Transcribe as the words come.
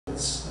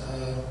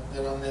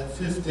that on that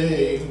 5th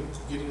day,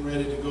 getting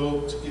ready to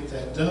go to get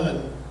that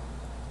done,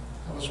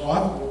 I was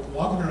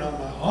walking around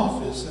my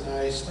office and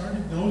I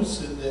started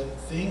noticing that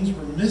things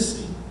were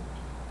missing.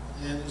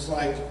 And it was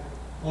like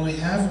only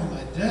half of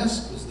my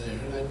desk was there.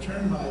 And I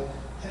turned my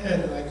head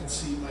and I could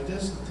see my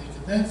desk and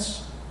thinking,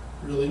 that's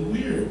really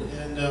weird.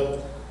 And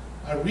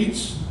I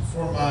reached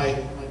for I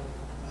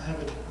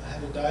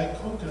had a Diet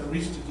Coke, and I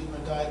reached to get my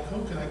Diet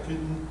Coke and I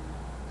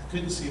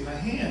couldn't see my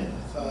hand.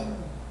 I thought,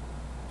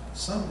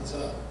 something's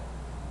up.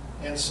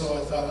 And so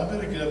I thought, I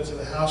better get up to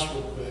the house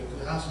real quick.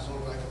 The house was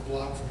only like a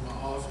block from my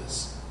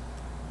office.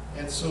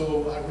 And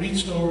so I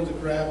reached over to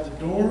grab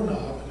the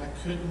doorknob, and I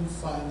couldn't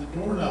find the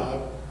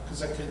doorknob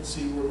because I couldn't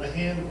see where my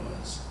hand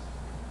was.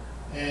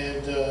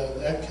 And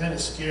that kind of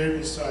scared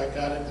me, so I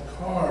got in the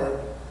car,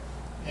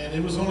 and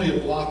it was only a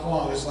block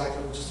long. It's like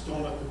I was just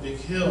going up a big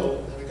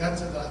hill. And I got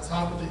to the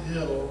top of the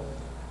hill,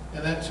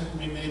 and that took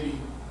me maybe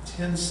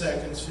 10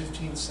 seconds,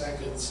 15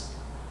 seconds.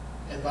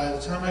 And by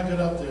the time I got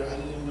up there, I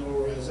didn't even know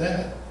where I was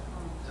at.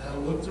 And I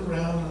looked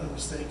around and I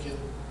was thinking,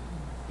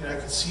 you know, I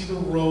could see the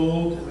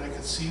road and I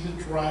could see the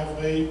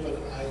driveway, but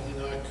I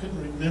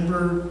couldn't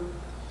remember,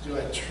 do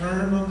I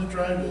turn on the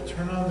driveway, do I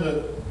turn on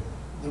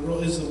the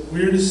road? It's the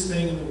weirdest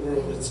thing in the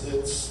world. It's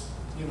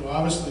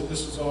obviously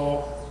this is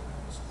all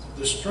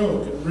the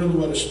stroke. And really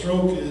what a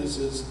stroke is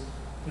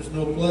there's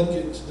no blood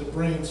getting to the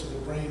brain, so the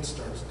brain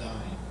starts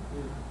dying.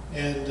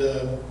 And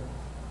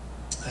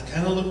I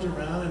kind of looked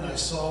around and I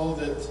saw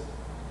that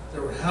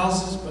there were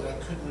houses, but I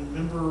couldn't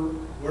remember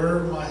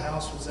where my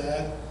house was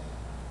at.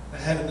 I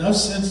had enough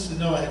sense to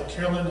know I had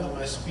Carolyn on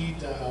my speed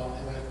dial,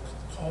 and I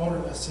called her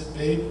and I said,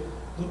 babe,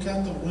 look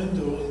out the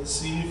window and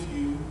see if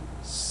you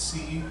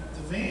see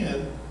the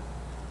van,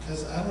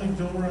 because I don't even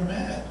know where I'm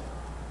at.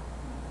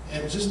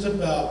 And just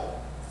about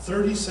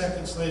 30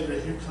 seconds later,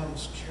 here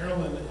comes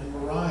Carolyn and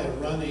Mariah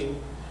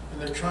running, and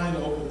they're trying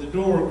to open the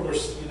door. Of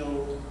course,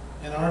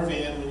 in our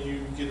van, when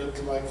you get up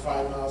to like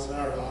 5 miles an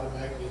hour, it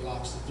automatically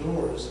locks the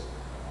doors.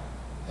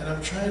 And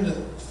I'm trying to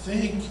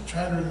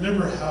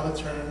remember how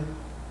to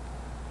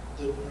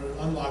or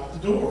unlock the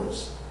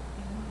doors.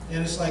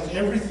 And it's like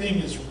everything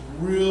is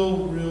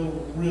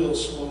real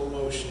slow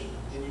motion.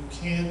 And you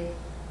can't,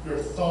 your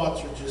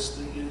thoughts are just,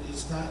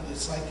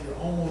 it's like you're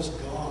almost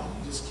gone.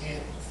 You just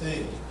can't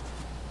think.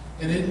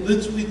 And it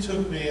literally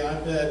took me, I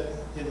bet,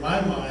 in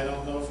my mind, I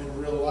don't know if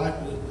in real life,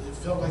 but it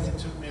felt like it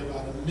took me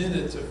about a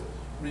minute to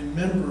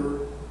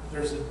remember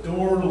there's a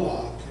door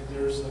lock and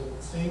there's a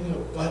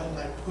button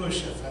I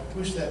push. If I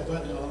push that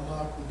button, it'll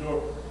unlock the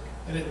door.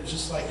 And it was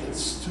just like it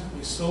took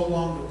me so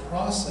long to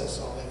process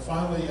all that.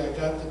 Finally, I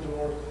got the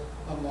door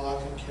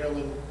unlocked, and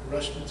Carolyn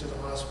rushed me to the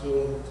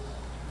hospital.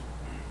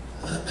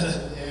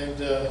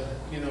 And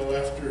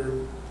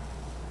after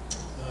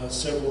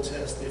several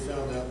tests, they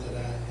found out that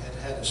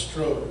I had a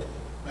stroke.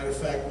 Matter of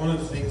fact, one of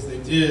the things they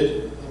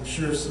did, I'm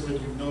sure some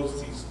of you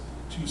noticed these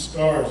 2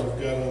 scars I've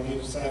got on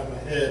either side of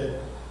my head.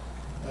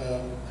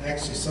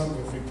 Actually, some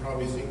of you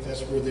probably think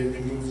that's where they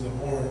removed the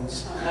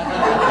horns.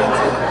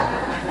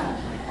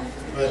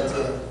 But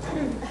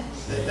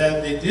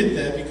they did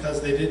that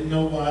because they didn't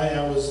know why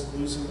I was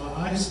losing my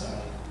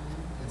eyesight.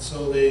 And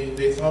so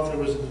they thought there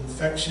was an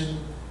infection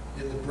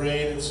in the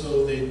brain, and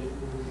so they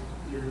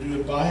were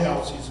doing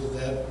biopsies of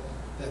that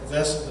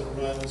vessel that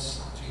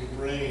runs to your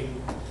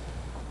brain.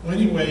 Well,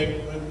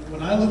 anyway,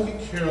 when I look at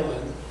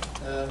Carolyn,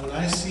 when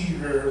I see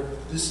her,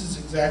 this is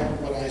exactly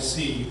what I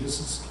see. This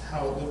is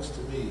how it looks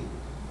to me.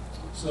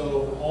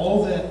 So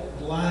all that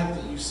black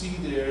that you see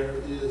there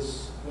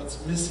is what's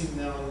missing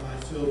now in my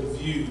field of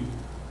view.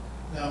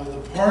 Now the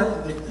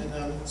part and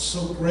I'm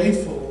so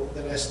grateful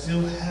that I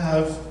still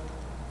have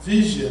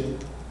vision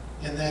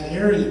in that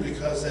area,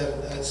 because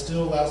that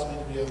still allows me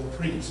to be able to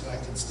preach. I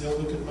can still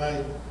look at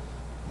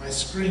my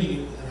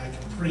screen and I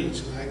can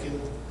preach,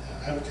 and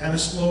I'm kind of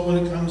slow when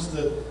it comes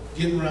to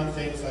getting around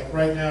things. Like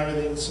right now,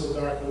 everything's so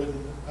dark,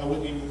 I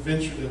wouldn't even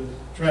venture to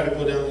try to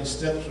go down these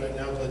steps right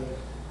now. But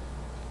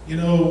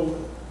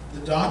the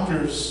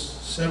doctors,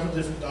 several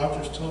different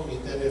doctors told me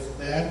that if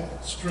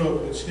that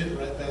stroke, which hit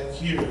right back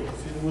here,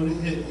 if it would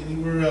have hit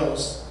anywhere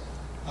else,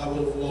 I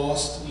would have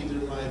lost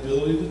either my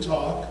ability to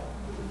talk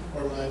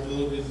or my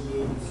ability to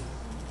move.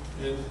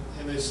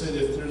 And they said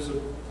if there's a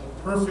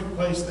perfect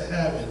place to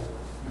have it,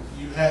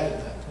 you had it in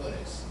that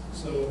place.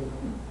 So,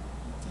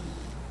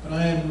 but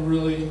I am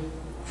really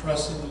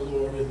trusting the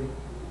Lord and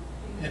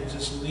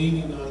just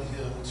leaning on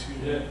Him to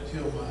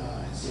heal my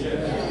eyes.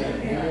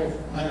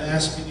 I'm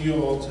asking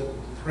you all to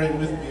pray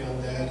with me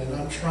on that, and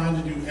I'm trying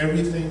to do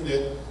everything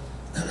that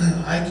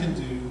I can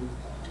do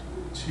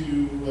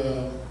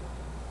to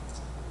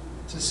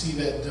see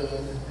that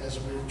done as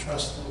we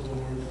trust the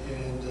Lord.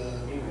 And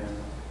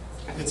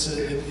it's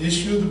an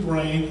issue of the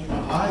brain.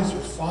 My eyes are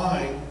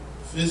fine.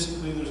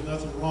 Physically, there's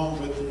nothing wrong,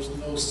 but there's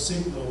no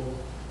signal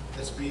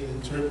that's being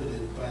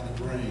interpreted by the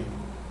brain.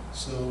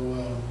 So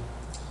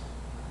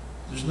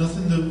there's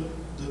nothing the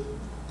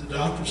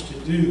doctors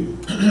can do.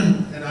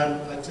 And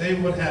I tell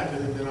you what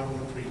happened, and then I'm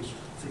going to preach.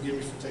 Forgive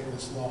me for taking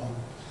this long.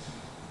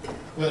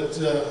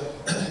 But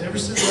ever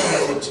since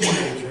I was a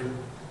teenager,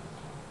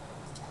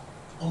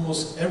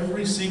 almost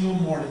every single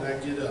morning I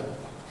get up,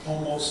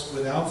 almost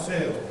without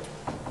fail,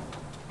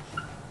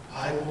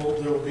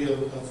 there will be a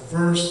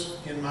verse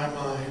in my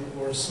mind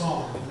or a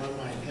song in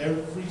my mind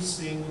every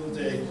single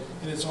day.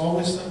 And it's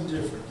always something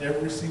different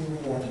every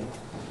single morning.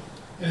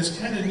 And it's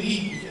kind of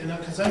neat,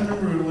 because I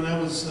remember when I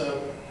was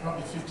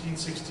probably 15,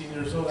 16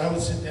 years old, I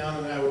would sit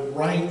down and I would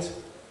write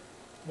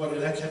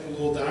I kept a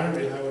little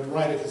diary and I would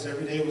write it because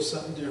every day was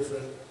something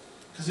different,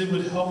 because it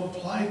would help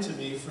apply to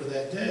me for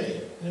that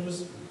day. And it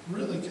was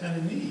really kind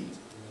of neat.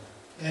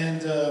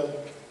 And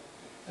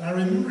I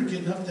remember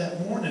getting up that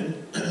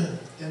morning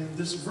and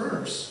this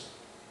verse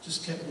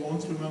just kept going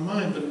through my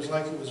mind, but it was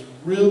like it was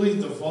really,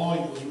 the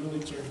volume was really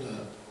turned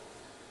up.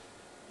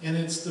 And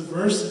it's the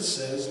verse that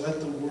says, "Let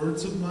the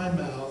words of my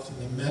mouth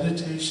and the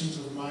meditations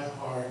of my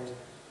heart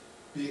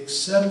be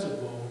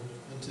acceptable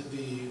unto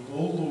thee,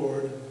 O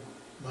Lord,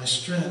 my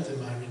strength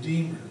and my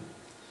Redeemer."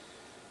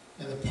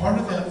 And the part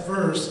of that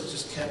verse, it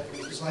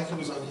was like it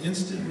was on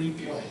instant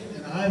replay.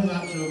 And I'm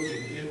not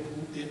joking.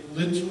 It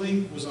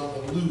literally was on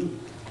a loop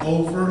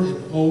over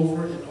and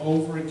over and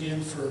over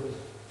again for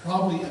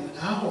probably an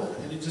hour.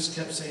 And it just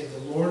kept saying,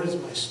 "The Lord is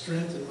my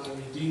strength and my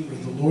Redeemer.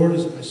 The Lord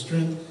is my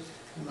strength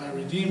and my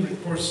Redeemer."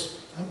 Of course,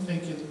 I'm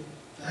thinking,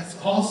 that's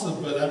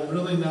awesome, but I'm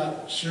really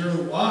not sure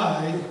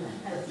why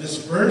this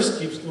verse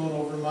keeps going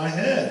over my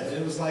head.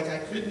 It was like I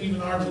couldn't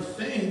even hardly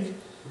think,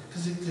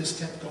 because it just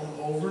kept going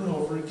over and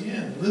over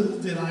again. Little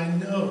did I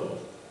know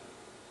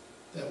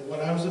that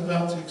what I was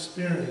about to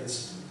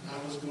experience,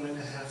 I was going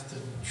to have to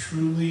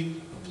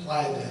truly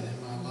apply that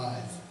in my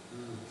life.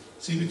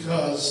 See,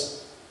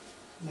 because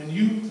when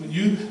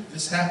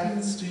this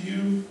happens to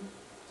you,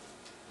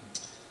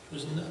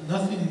 there's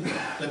nothing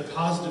that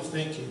positive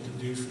thinking can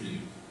do for you.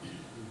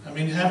 I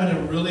mean, having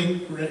a really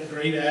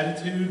great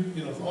attitude,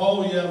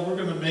 oh yeah, we're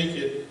going to make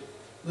it.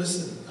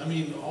 Listen, I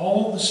mean,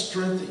 all the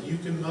strength that you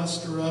can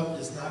muster up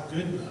is not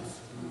good enough.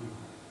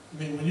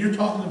 I mean, when you're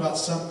talking about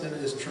something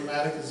as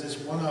traumatic as this,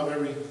 1 out of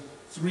every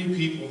 3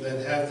 people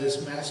that have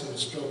this massive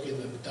stroke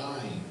end up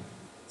dying.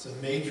 It's a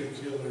major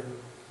killer.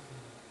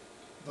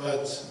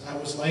 But I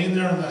was laying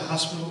there on the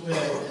hospital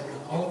bed,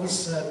 and all of a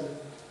sudden,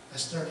 I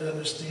started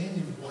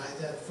understanding why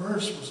that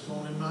verse was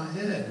going in my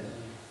head.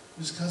 It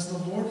was because the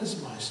Lord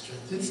is my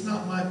strength. It's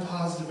not my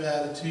positive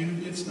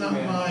attitude. It's not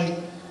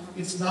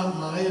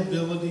my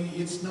ability.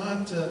 It's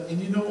not,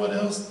 and you know what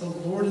else? The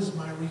Lord is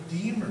my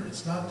Redeemer.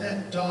 It's not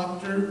that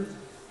doctor.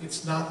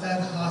 It's not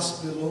that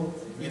hospital.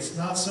 It's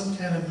not some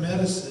kind of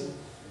medicine.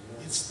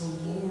 It's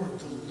the Lord.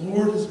 The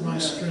Lord is my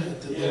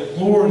strength. And the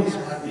Lord is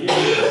my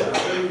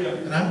Redeemer.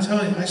 And I'm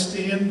telling you, I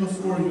stand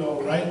before you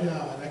all right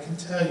now, and I can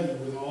tell you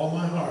with all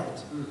my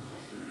heart,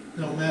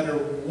 no matter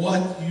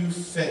what you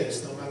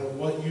face, no matter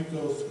what you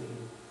go through,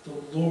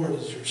 the Lord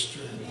is your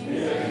strength.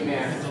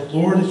 And the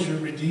Lord is your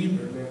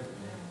Redeemer.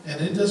 And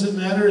it doesn't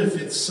matter if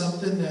it's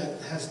something that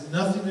has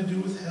nothing to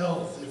do with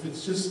health, if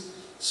it's just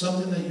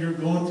something that you're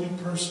going through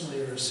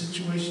personally, or a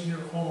situation in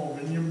your home,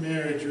 in your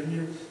marriage, or in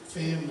your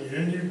family, or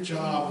in your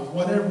job, or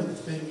whatever the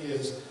thing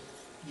is,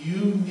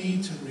 you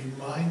need to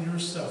remind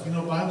yourself. The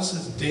Bible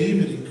says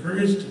David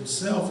encouraged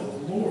himself in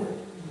the Lord.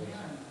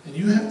 And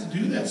you have to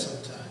do that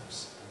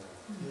sometimes.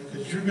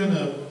 Because you're going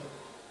to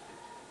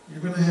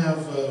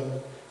have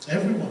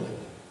every one of you.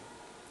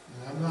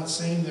 And I'm not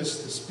saying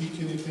this to speak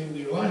anything to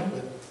your life,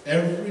 but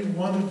every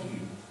one of you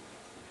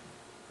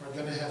are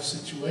going to have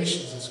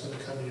situations that's going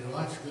to come in your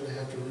life. You're going to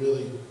have to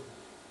really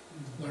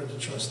learn to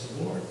trust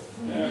the Lord.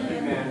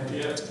 Amen. And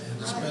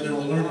it's better to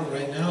learn it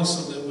right now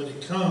so that when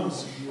it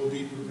comes, you will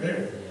be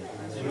prepared.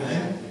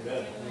 Amen.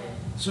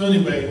 So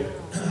anyway,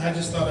 I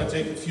just thought I'd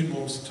take a few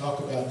moments to talk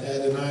about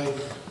that, and I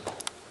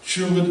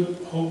sure would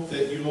hope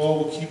that you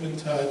all will keep in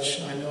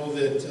touch. I know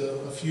that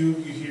a few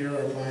of you here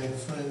are my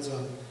friends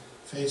on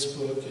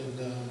Facebook,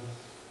 and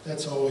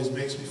that's always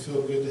makes me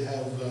feel good to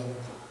have,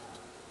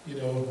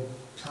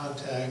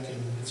 contact,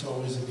 and it's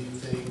always a neat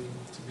thing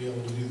to be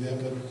able to do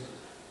that. But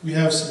we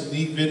have some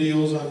neat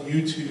videos on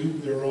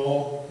YouTube. They're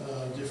all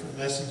different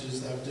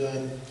messages that I've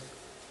done,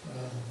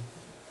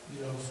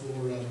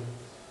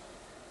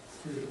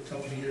 for a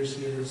couple of years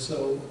here.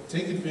 So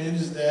take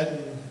advantage of that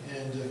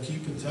and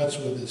keep in touch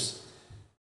with us.